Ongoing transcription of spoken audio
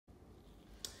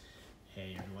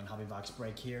Hey everyone, Hobby Box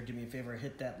Break here. Do me a favor,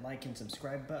 hit that like and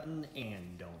subscribe button,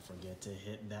 and don't forget to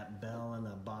hit that bell in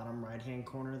the bottom right hand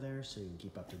corner there so you can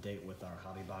keep up to date with our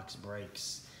Hobby Box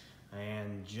Breaks.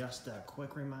 And just a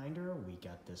quick reminder, we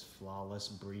got this flawless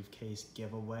briefcase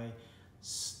giveaway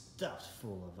stuffed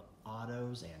full of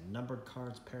autos and numbered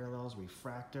cards, parallels,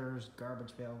 refractors,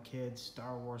 garbage pail kids,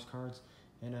 Star Wars cards,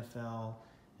 NFL,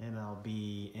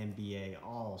 MLB, NBA,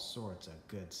 all sorts of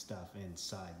good stuff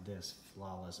inside this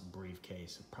flawless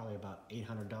briefcase. Probably about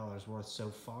 $800 worth so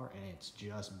far, and it's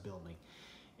just building.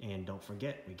 And don't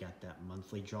forget, we got that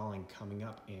monthly drawing coming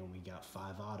up, and we got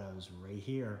 5 autos right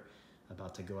here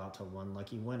about to go out to one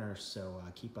lucky winner. So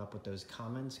keep up with those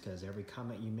comments, because every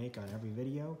comment you make on every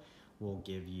video will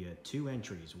give you 2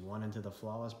 entries, 1 into the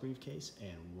flawless briefcase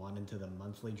and 1 into the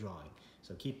monthly drawing.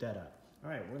 So keep that up. All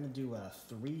right, we're gonna do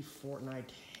 3 Fortnite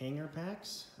hanger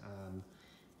packs,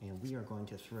 and we are going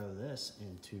to throw this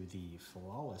into the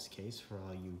flawless case for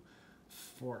all you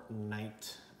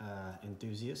Fortnite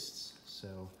enthusiasts.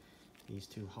 So these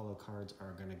 2 holo cards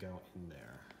are gonna go in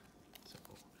there. So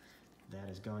that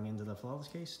is going into the flawless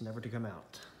case, never to come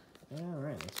out. All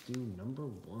right, let's do number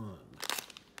 1.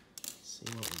 Let's see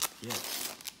what we get.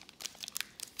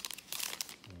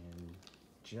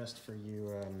 Just for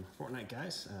you Fortnite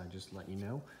guys, just let you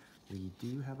know, we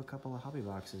do have a couple of hobby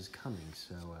boxes coming,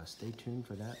 so stay tuned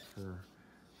for that for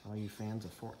all you fans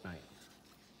of Fortnite.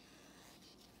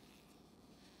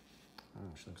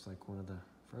 Oh, she looks like one of the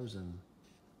Frozen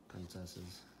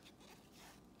princesses.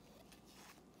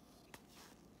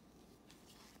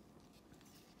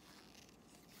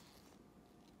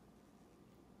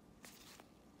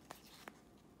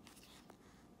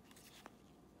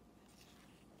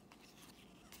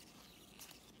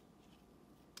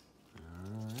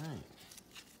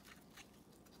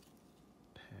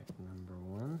 Number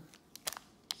 1.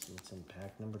 See what's in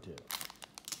pack number 2.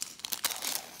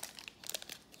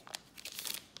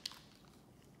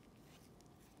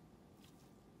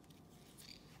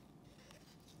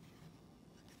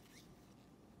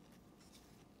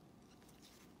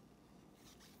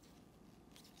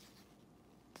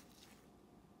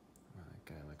 Oh, that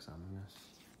guy looks ominous.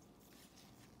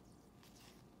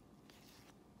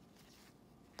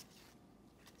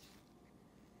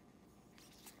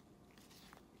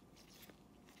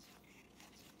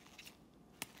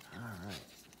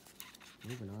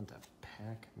 Moving on to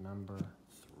pack number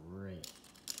 3.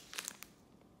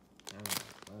 All right,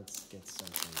 let's get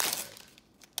something started.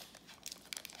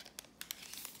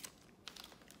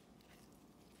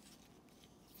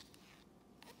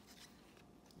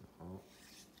 Oh,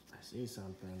 I see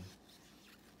something.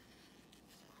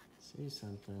 See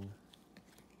something.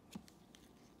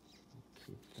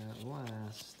 Keep that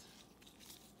last.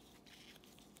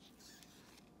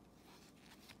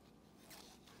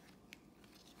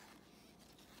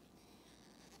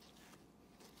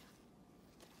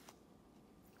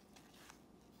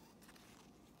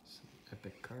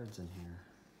 Epic cards in here.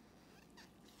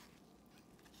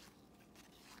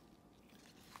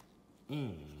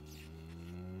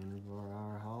 And for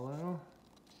our holo,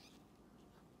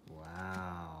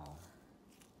 wow,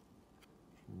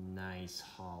 nice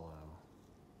holo.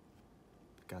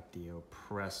 Got the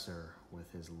Oppressor with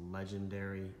his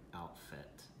legendary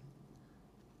outfit,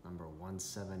 number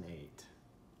 178.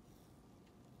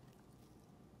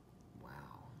 Wow,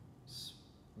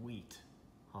 sweet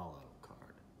holo card.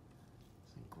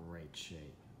 Great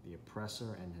shape. The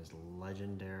Oppressor and his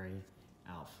legendary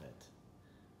outfit.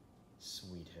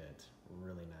 Sweet hit.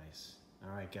 Really nice.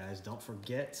 All right, guys, don't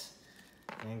forget,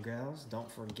 and gals, don't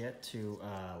forget to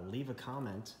leave a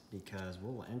comment, because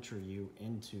we'll enter you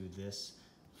into this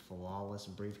flawless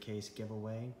briefcase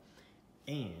giveaway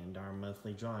and our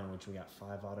monthly drawing, which we got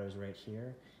 5 autos right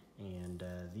here. And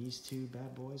these 2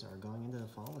 bad boys are going into the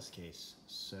flawless case.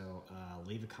 So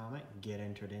leave a comment, get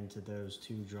entered into those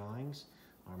 2 drawings.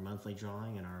 Our monthly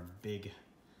drawing and our big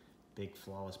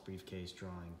flawless briefcase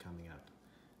drawing coming up.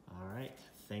 All right,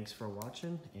 thanks for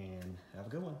watching, and have a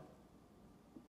good one.